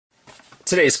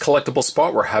Today's collectible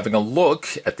spot, we're having a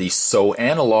look at the So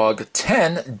Analog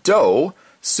 10 Doe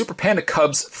Super Panda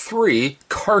Cubs 3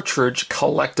 cartridge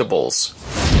collectibles.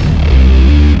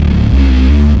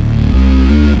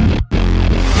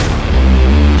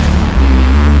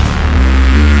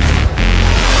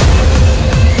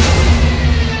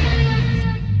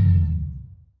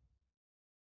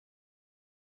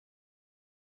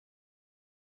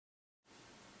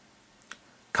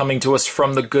 Coming to us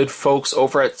from the good folks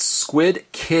over at Squid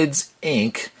Kids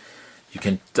Ink. You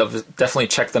can definitely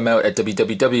check them out at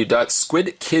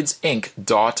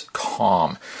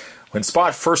www.squidkidsink.com. When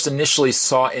Spot first initially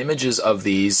saw images of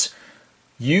these,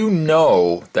 you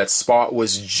know that Spot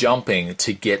was jumping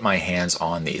to get my hands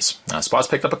on these. Now, Spot's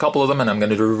picked up a couple of them, and I'm going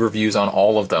to do reviews on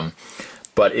all of them.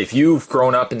 But if you've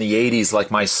grown up in the 80s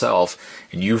like myself,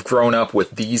 and you've grown up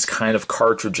with these kind of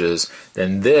cartridges,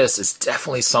 then this is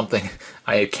definitely something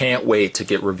I can't wait to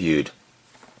get reviewed.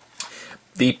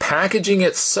 The packaging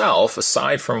itself,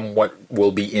 aside from what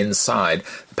will be inside,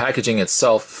 the packaging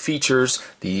itself features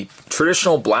the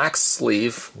traditional black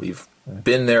sleeve. We've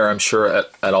been there, I'm sure,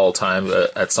 at all times.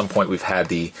 At some point we've had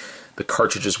the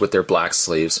cartridges with their black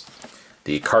sleeves.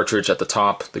 The cartridge at the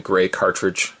top, the gray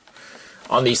cartridge.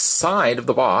 On the side of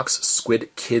the box,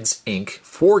 Squid Kids Ink,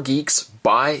 for geeks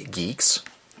by geeks,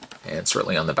 and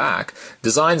certainly on the back,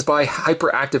 designs by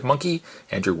Hyperactive Monkey,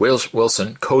 Andrew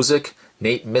Wilson, Kozik,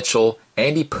 Nate Mitchell,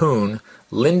 Andy Poon,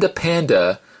 Linda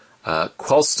Panda,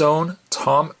 Quellstone,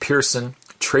 Tom Pearson,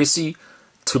 Tracy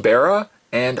Tubera,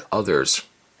 and others.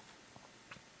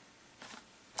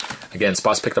 Again,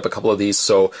 Spot's picked up a couple of these,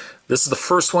 so this is the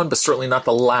first one, but certainly not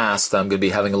the last that I'm going to be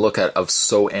having a look at of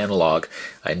So Analog.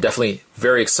 I'm definitely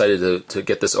very excited to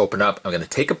get this opened up. I'm going to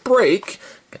take a break,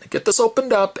 I'm going to get this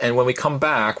opened up, and when we come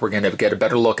back, we're going to get a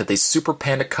better look at the Super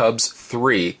Panda Cubs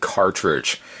 3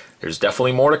 cartridge. There's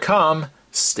definitely more to come.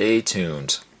 Stay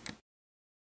tuned.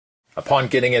 Upon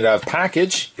getting it out of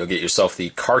package, you'll get yourself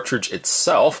the cartridge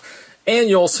itself, and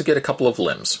you also get a couple of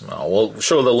limbs. Well, we'll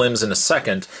show the limbs in a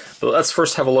second, but let's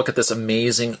first have a look at this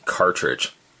amazing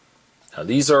cartridge. Now,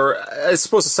 these are, I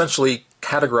suppose, essentially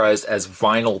categorized as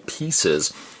vinyl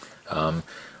pieces.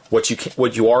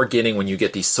 What you are getting when you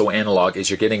get these So Analog is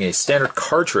you're getting a standard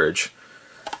cartridge,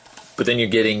 but then you're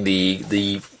getting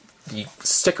the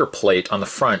sticker plate on the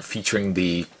front featuring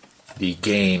the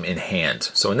game in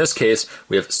hand. So in this case,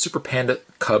 we have Super Panda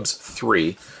Cubs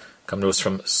 3, come to us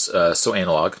from So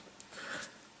Analog.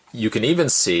 You can even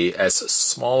see, as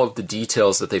small of the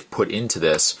details that they've put into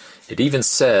this, it even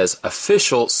says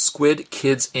official Squid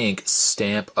Kids Ink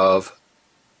stamp of,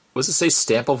 what does it say?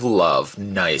 Stamp of love.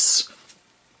 Nice.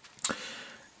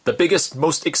 The biggest,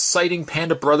 most exciting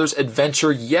Panda Brothers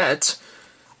adventure yet.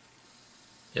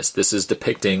 Yes, this is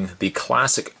depicting the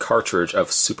classic cartridge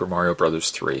of Super Mario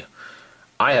Bros. 3.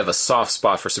 I have a soft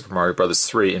spot for Super Mario Bros.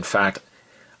 3. In fact,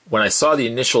 when I saw the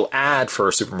initial ad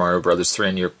for Super Mario Bros. 3,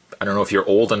 and I don't know if you're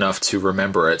old enough to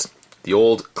remember it, the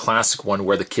old classic one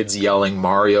where the kid's yelling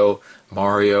Mario,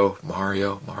 Mario,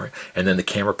 Mario, Mario, and then the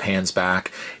camera pans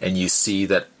back and you see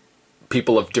that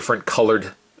people of different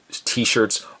colored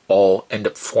t-shirts all end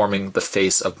up forming the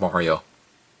face of Mario.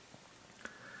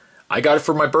 I got it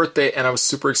for my birthday and I was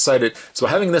super excited. So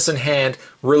having this in hand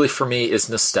really for me is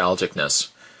nostalgicness.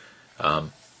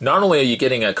 Not only are you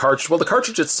getting a cartridge, well, the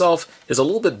cartridge itself is a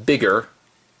little bit bigger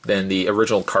than the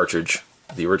original cartridge,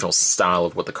 the original style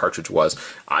of what the cartridge was.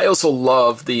 I also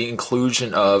love the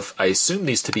inclusion of, I assume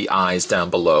these to be eyes down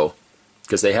below,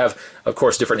 because they have, of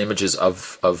course, different images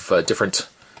of different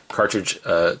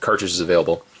cartridges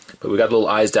available. But we got little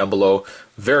eyes down below,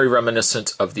 very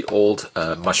reminiscent of the old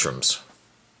mushrooms,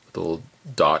 the little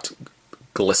dot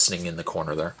glistening in the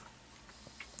corner there.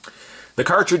 The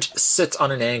cartridge sits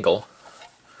on an angle,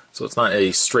 so it's not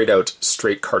a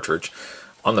straight cartridge.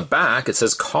 On the back, it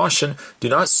says, caution, do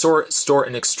not store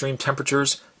in extreme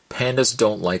temperatures. Pandas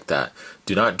don't like that.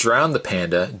 Do not drown the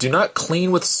panda. Do not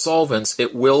clean with solvents.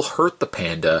 It will hurt the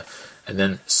panda. And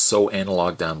then So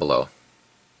Analog down below.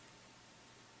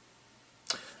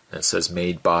 And it says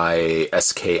made by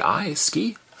SKI,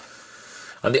 Ski.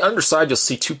 On the underside, you'll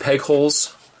see two peg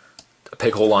holes. A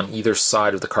peg hole on either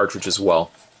side of the cartridge as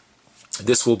well.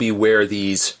 This will be where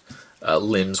these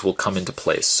limbs will come into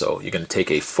place. So you're going to take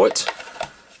a foot,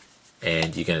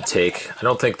 and you're going to take, I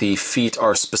don't think the feet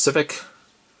are specific,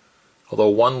 although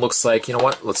one looks like, you know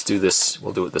what, let's do this,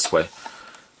 we'll do it this way.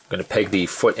 I'm going to peg the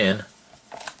foot in.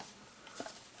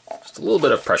 Just a little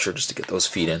bit of pressure just to get those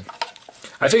feet in.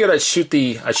 I figured I'd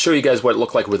show you guys what it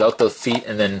looked like without the feet,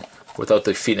 and then without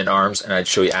the feet and arms, and I'd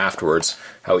show you afterwards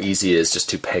how easy it is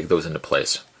just to peg those into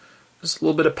place. Just a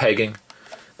little bit of pegging.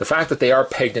 The fact that they are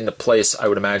pegged into place, I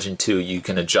would imagine too, you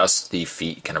can adjust the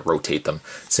feet, kind of rotate them.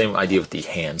 Same idea with the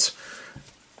hands.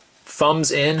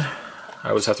 Thumbs in. I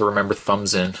always have to remember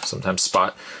thumbs in. Sometimes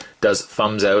Spot does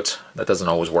thumbs out. That doesn't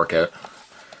always work out.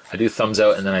 I do thumbs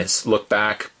out and then I look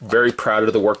back, very proud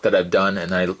of the work that I've done,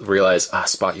 and I realize,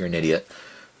 Spot, you're an idiot.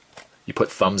 You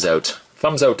put thumbs out.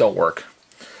 Thumbs out don't work.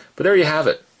 But there you have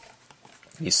it.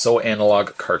 The So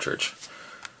Analog cartridge.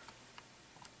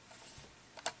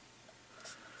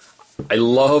 I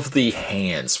love the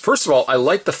hands. First of all, I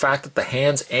like the fact that the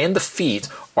hands and the feet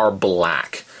are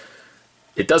black.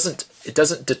 It doesn't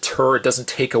deter, it doesn't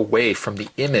take away from the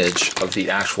image of the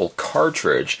actual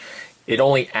cartridge. It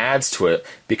only adds to it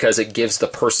because it gives the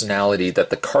personality that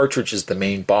the cartridge is the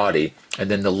main body and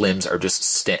then the limbs are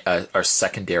just are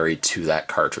secondary to that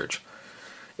cartridge.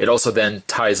 It also then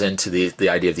ties into the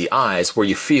idea of the eyes where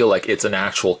you feel like it's an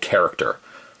actual character.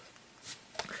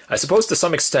 I suppose to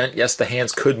some extent, yes, the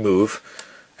hands could move,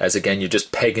 as again, you're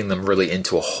just pegging them really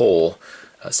into a hole.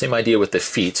 Same idea with the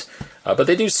feet, but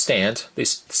they do stand. They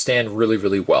stand really,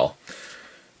 really well.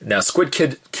 Now, Squid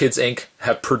Kids Ink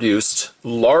have produced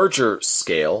larger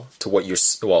scale to what you're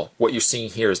seeing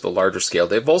here is the larger scale.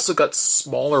 They've also got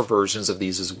smaller versions of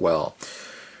these as well.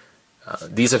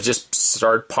 These have just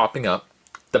started popping up.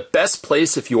 The best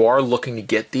place if you are looking to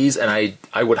get these, and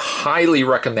I would highly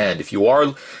recommend, if you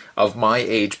are of my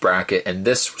age bracket and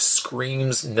this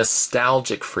screams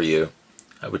nostalgic for you,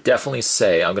 I would definitely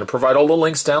say, I'm going to provide all the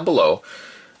links down below.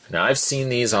 Now, I've seen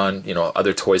these on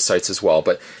other toy sites as well,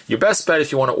 but your best bet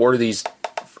if you want to order these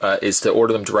is to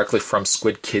order them directly from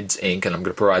Squid Kids Ink, and I'm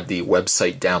going to provide the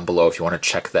website down below if you want to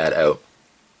check that out.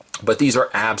 But these are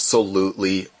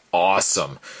absolutely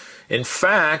awesome. In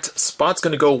fact, Spot's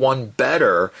going to go one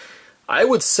better. I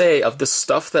would say of the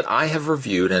stuff that I have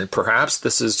reviewed, and perhaps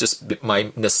this is just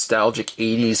my nostalgic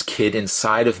 80s kid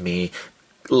inside of me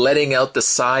letting out the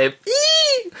sigh of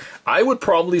eee! I would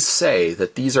probably say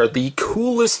that these are the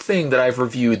coolest thing that I've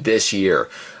reviewed this year.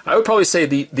 I would probably say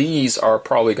these are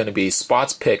probably going to be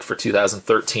Spot's pick for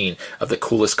 2013 of the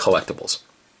coolest collectibles.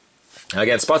 Now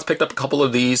again, Spot's picked up a couple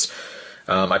of these.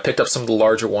 I picked up some of the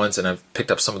larger ones, and I've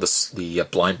picked up some of the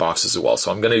blind boxes as well.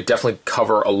 So I'm going to definitely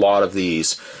cover a lot of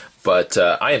these. But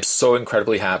I am so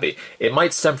incredibly happy. It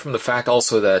might stem from the fact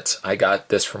also that I got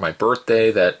this for my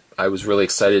birthday, that I was really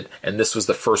excited, and this was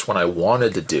the first one I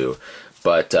wanted to do.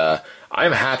 But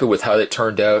I'm happy with how it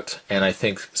turned out, and I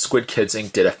think Squid Kids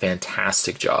Ink did a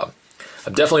fantastic job.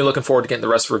 I'm definitely looking forward to getting the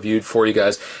rest reviewed for you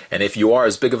guys, and if you are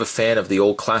as big of a fan of the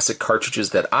old classic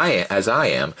cartridges as I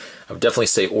am, I would definitely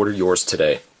say order yours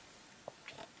today.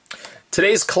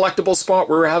 Today's collectible spot,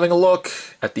 we're having a look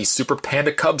at the Super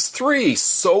Panda Cubs 3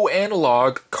 So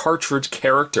Analog cartridge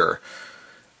character.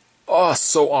 Oh,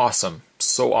 so awesome.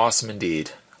 So awesome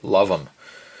indeed. Love them.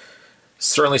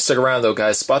 Certainly stick around though,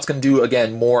 guys. Spot's going to do,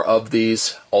 again, more of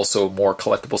these. Also, more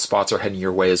collectible spots are heading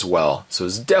your way as well. So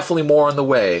there's definitely more on the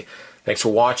way. Thanks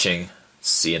for watching.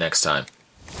 See you next time.